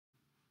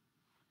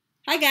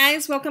Hi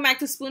guys, welcome back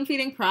to Spoon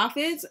Feeding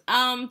Profits. Today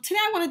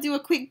I want to do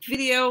a quick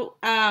video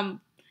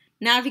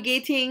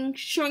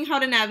showing how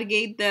to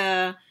navigate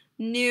the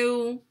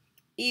new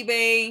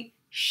eBay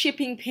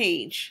shipping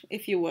page,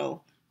 if you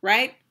will,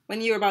 right?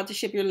 When you're about to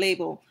ship your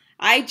label.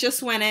 I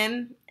just went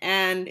in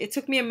and it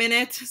took me a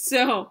minute,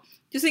 so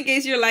just in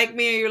case you're like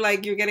me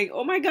and you're getting,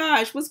 oh my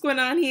gosh, what's going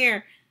on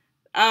here?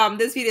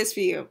 This video is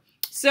for you.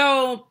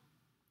 So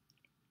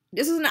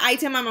this is an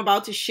item I'm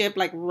about to ship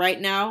like right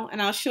now, and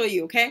I'll show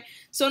you, okay?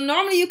 So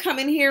normally you come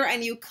in here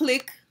and you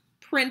click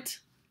print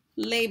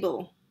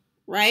label,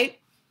 right?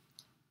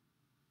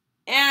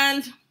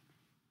 And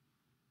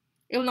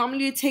it'll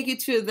normally take you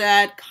to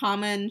that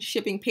common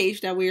shipping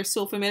page that we are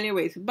so familiar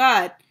with.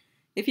 But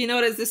if you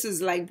notice, this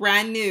is like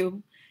brand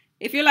new.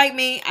 If you're like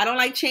me, I don't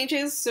like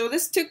changes, so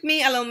this took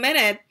me a little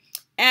minute.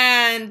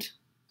 And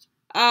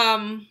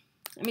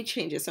let me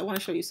change this. I want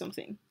to show you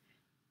something.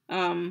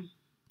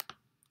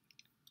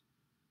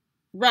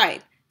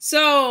 Right.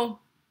 So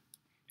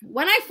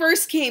when I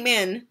first came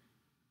in,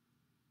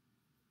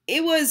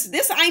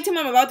 this item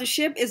I'm about to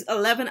ship is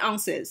 11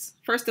 ounces,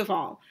 first of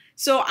all.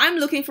 So I'm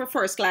looking for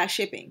first class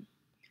shipping.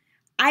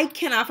 I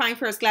cannot find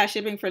first class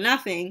shipping for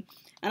nothing.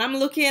 And I'm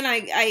looking,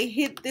 I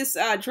hit this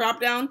drop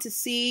down to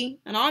see,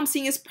 and all I'm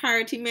seeing is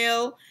priority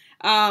mail,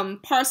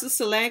 parcel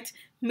select,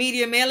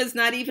 media mail is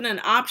not even an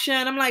option.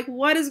 I'm like,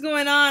 what is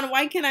going on?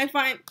 Why can't I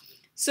find...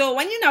 So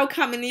when you now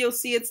come in, you'll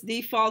see it's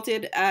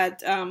defaulted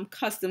at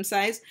custom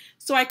size.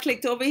 So I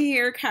clicked over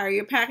here,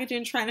 carrier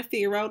packaging, trying to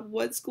figure out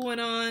what's going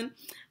on.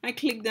 I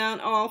clicked down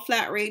all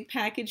flat rate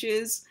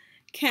packages,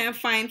 can't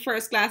find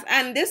first class.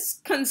 And this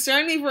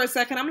concerned me for a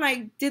second. I'm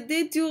like, did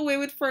they do away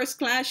with first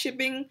class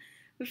shipping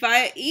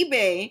via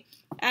eBay?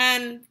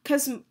 And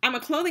because I'm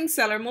a clothing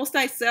seller, most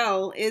I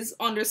sell is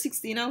under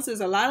 16 ounces.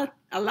 A lot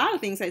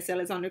of things I sell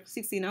is under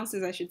 16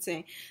 ounces, I should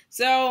say.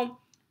 So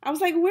I was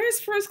like,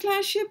 where's first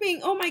class shipping?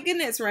 Oh my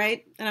goodness,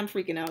 right? And I'm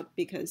freaking out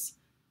because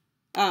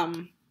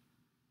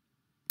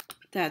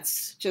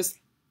that's just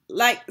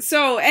like,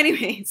 so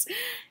anyways,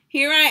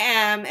 here I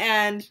am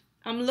and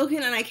I'm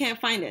looking and I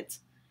can't find it.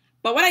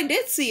 But what I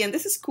did see, and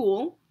this is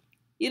cool,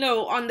 you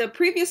know, on the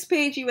previous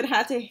page, you would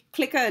have to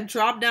click a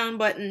drop down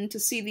button to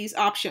see these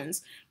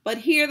options. But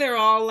here they're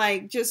all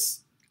like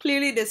just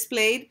clearly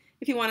displayed.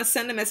 If you want to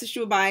send a message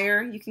to a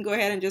buyer, you can go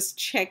ahead and just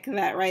check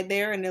that right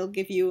there, and it'll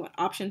give you an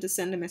option to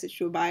send a message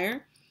to a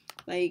buyer.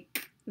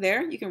 Like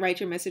there, you can write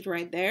your message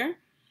right there.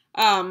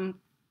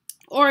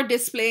 Or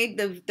display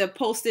the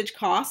postage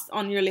cost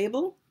on your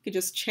label. You can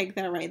just check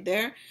that right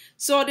there.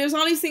 So there's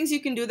all these things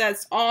you can do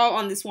that's all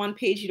on this one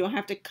page. You don't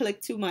have to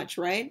click too much,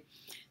 right?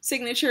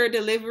 Signature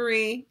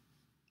delivery.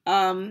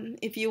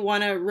 If you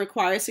want to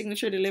require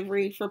signature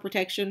delivery for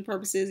protection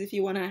purposes, if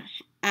you want to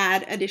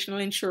add additional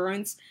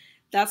insurance,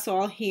 that's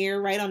all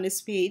here right on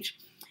this page.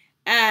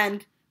 But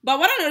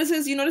what I noticed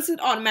is, you notice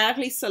it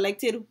automatically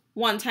selected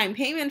one-time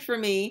payment for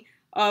me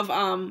of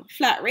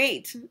flat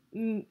rate,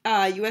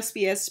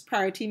 USPS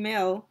priority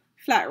mail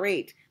flat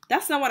rate.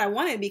 That's not what I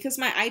wanted because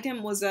my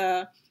item was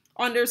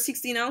under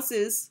 16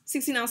 ounces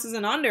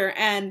and under,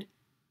 and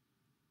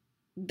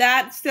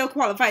that still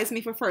qualifies me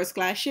for first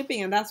class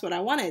shipping, and that's what I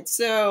wanted.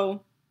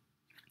 So,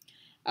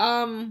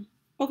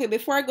 okay,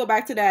 before I go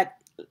back to that,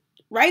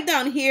 right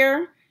down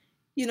here,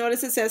 you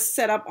notice it says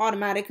set up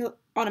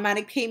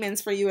automatic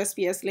payments for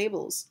USPS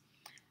labels.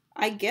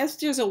 I guess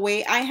there's a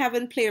way. I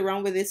haven't played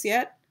around with this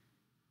yet,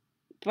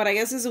 but I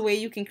guess there's a way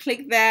you can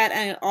click that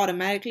and it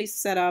automatically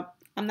set up.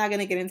 I'm not going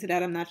to get into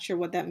that. I'm not sure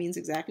what that means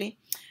exactly.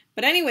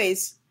 But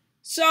anyways,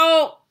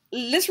 so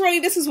literally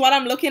this is what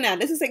I'm looking at.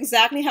 This is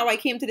exactly how I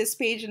came to this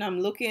page, and I'm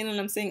looking and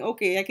I'm saying,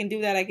 okay, I can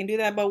do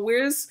that, but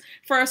where's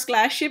first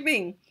class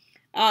shipping?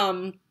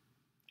 And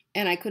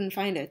I couldn't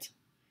find it.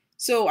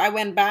 So I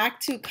went back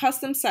to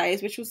custom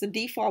size, which was the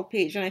default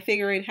page, and I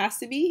figured it has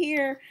to be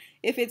here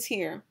if it's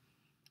here.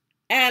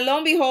 And lo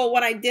and behold,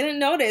 what I didn't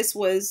notice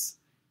was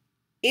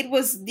it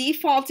was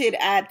defaulted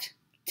at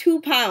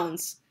 2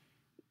 pounds.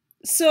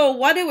 So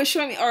what it was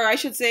showing me, or I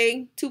should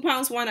say 2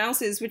 pounds 1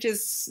 ounces, which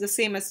is the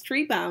same as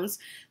 3 pounds.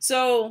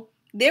 So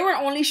they were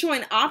only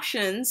showing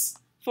options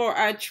for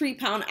a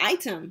 3-pound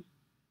item.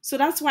 So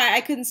that's why I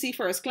couldn't see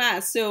first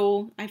class.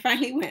 So I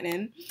finally went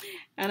in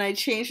and I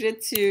changed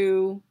it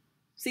to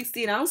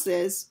 16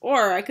 ounces,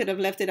 or I could have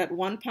left it at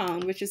 1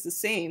 pound, which is the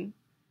same,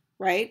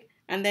 right?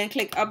 And then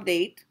click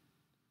update.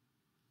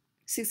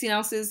 16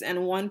 ounces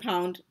and 1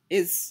 pound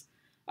is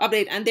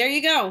update. And there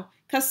you go.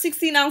 Because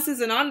 16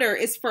 ounces and under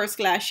is first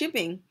class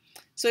shipping.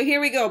 So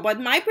here we go. But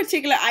my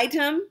particular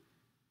item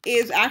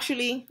is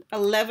actually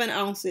 11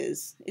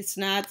 ounces. It's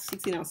not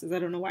 16 ounces. I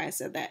don't know why I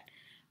said that.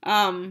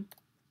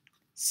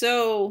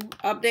 So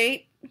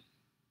update.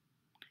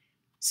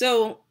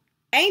 So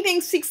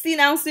anything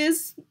 16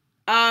 ounces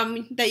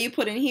that you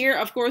put in here,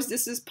 of course,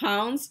 this is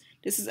pounds,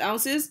 this is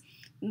ounces,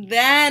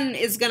 then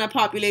it's gonna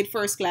populate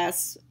first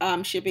class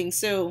shipping.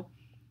 So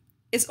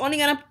it's only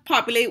gonna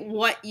populate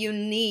what you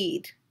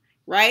need,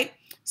 right?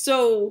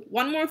 So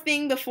one more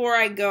thing before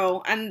I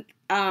go, and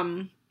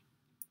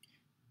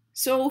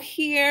so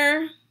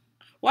here,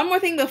 One more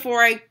thing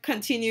before I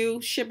continue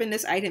shipping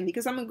this item,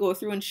 because I'm going to go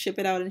through and ship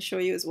it out and show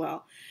you as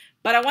well.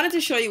 But I wanted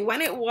to show you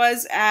when it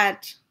was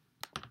at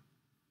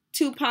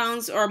 2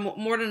 pounds or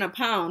more than a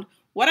pound,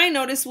 what I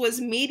noticed was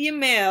medium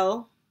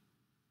male.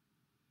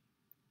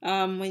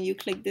 When you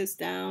click this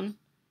down,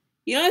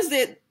 you notice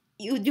that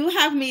you do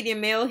have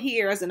medium male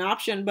here as an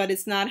option, but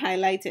it's not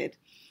highlighted.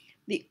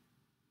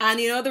 And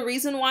you know the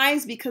reason why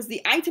is because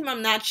the item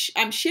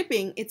I'm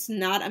shipping, it's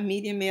not a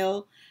medium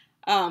male.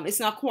 It's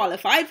not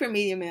qualified for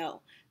medium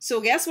male. So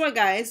guess what,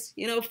 guys?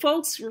 You know,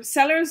 folks,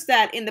 sellers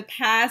that in the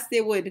past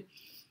they would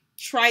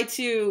try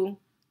to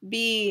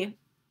be,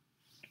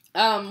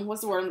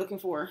 what's the word I'm looking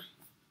for?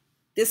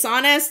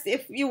 Dishonest,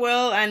 if you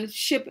will, and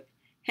ship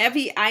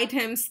heavy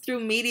items through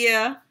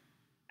media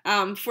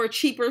for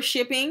cheaper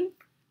shipping.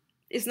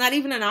 It's not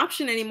even an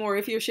option anymore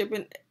if you're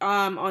shipping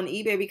on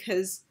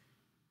eBay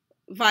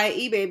via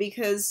eBay,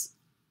 because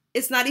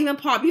it's not even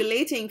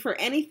populating for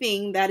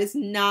anything that is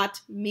not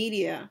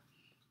media,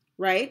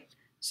 right?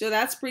 So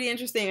that's pretty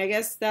interesting. I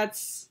guess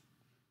that's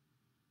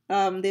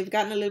they've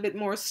gotten a little bit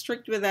more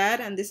strict with that,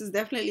 and this is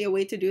definitely a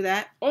way to do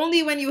that.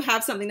 Only when you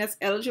have something that's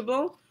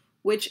eligible,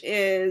 which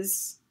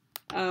is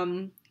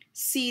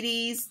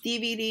CDs,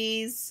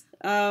 DVDs,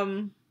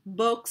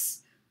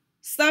 books,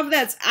 stuff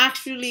that's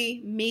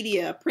actually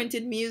media,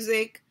 printed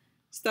music,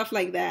 stuff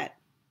like that,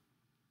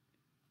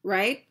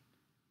 right?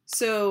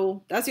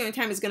 So that's the only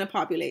time it's going to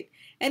populate.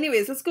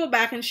 Anyways, let's go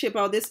back and ship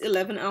out this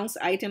 11-ounce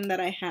item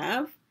that I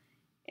have,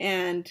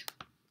 and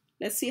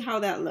let's see how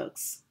that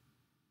looks.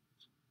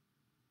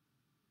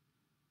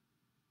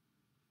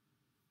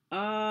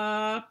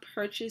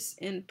 Purchase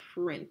in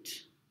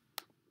print.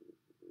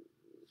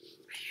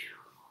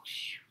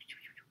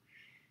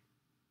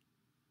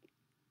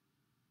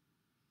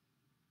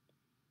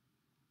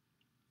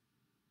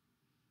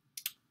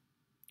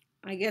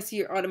 I guess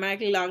you're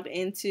automatically logged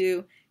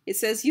into, it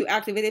says you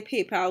activated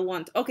PayPal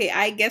One. Okay,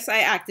 I guess I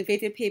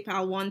activated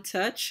PayPal One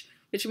Touch,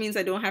 which means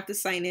I don't have to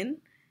sign in.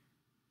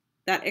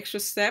 That extra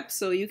step,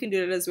 so you can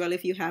do that as well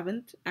if you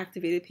haven't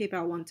activated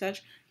PayPal One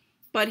Touch.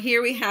 But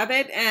here we have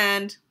it,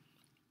 and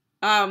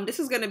this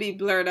is going to be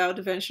blurred out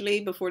eventually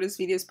before this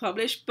video is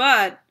published,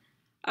 but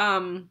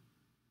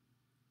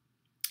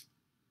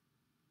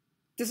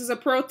this is a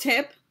pro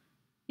tip.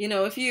 You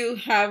know, if you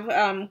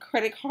have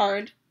credit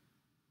card,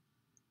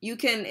 you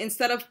can,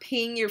 instead of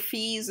paying your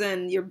fees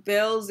and your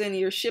bills and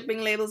your shipping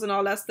labels and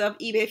all that stuff,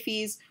 eBay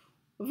fees,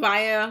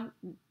 via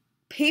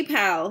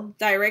PayPal,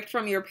 direct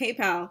from your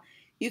PayPal,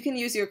 you can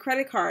use your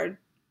credit card,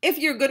 if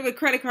you're good with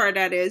credit card,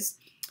 that is,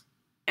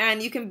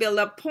 and you can build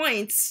up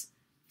points.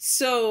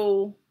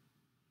 So,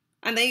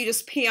 and then you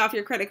just pay off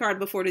your credit card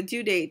before the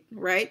due date,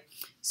 right?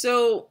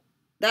 So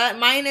that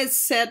mine is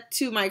set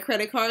to my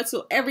credit card,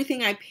 so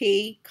everything I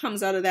pay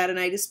comes out of that, and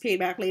I just pay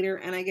back later,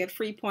 and I get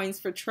free points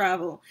for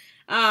travel.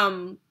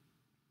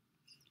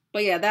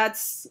 But yeah,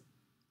 that's,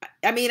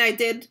 I mean, I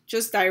did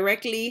just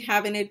directly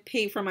having it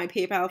pay for my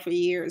PayPal for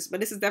years, but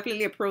this is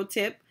definitely a pro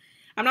tip.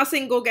 I'm not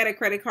saying go get a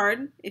credit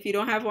card if you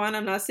don't have one.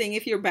 I'm not saying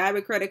if you're bad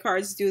with credit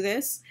cards, do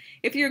this.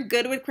 If you're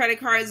good with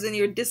credit cards and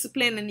you're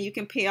disciplined and you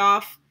can pay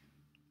off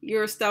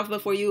your stuff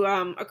before you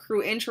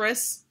accrue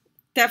interest,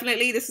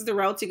 definitely this is the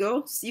route to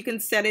go. So you can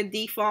set it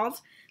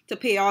default to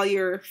pay all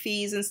your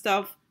fees and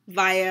stuff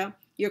via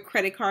your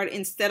credit card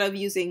instead of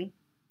using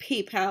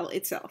PayPal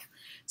itself.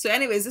 So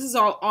anyways, this is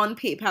all on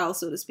PayPal,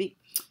 so to speak.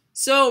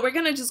 So we're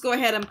gonna just go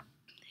ahead and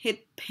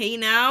hit pay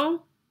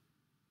now.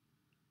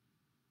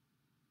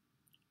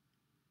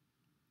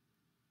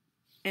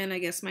 And I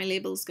guess my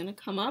label is gonna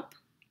come up.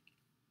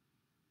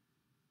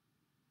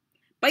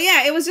 But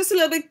yeah, it was just a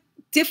little bit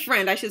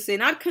different, I should say.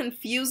 Not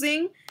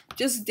confusing,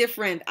 just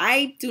different.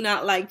 I do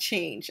not like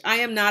change. I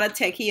am not a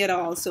techie at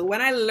all. So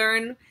when I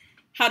learn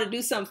how to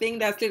do something,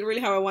 that's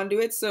literally how I want to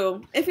do it.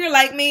 So if you're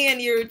like me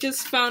and you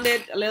just found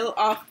it a little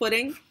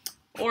off-putting,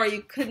 or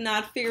you could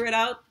not figure it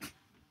out,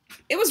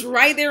 it was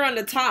right there on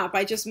the top.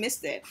 I just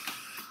missed it.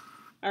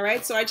 All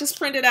right, so I just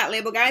printed that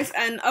label, guys.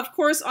 And of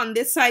course, on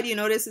this side, you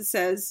notice it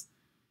says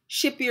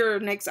ship your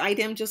next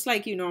item just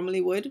like you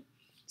normally would.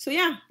 So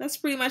yeah, that's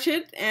pretty much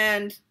it.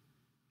 And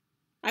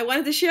I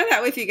wanted to share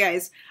that with you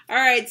guys. All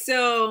right,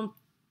 so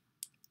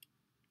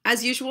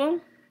as usual,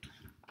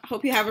 I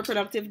hope you have a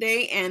productive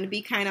day and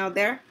be kind out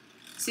there.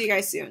 See you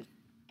guys soon.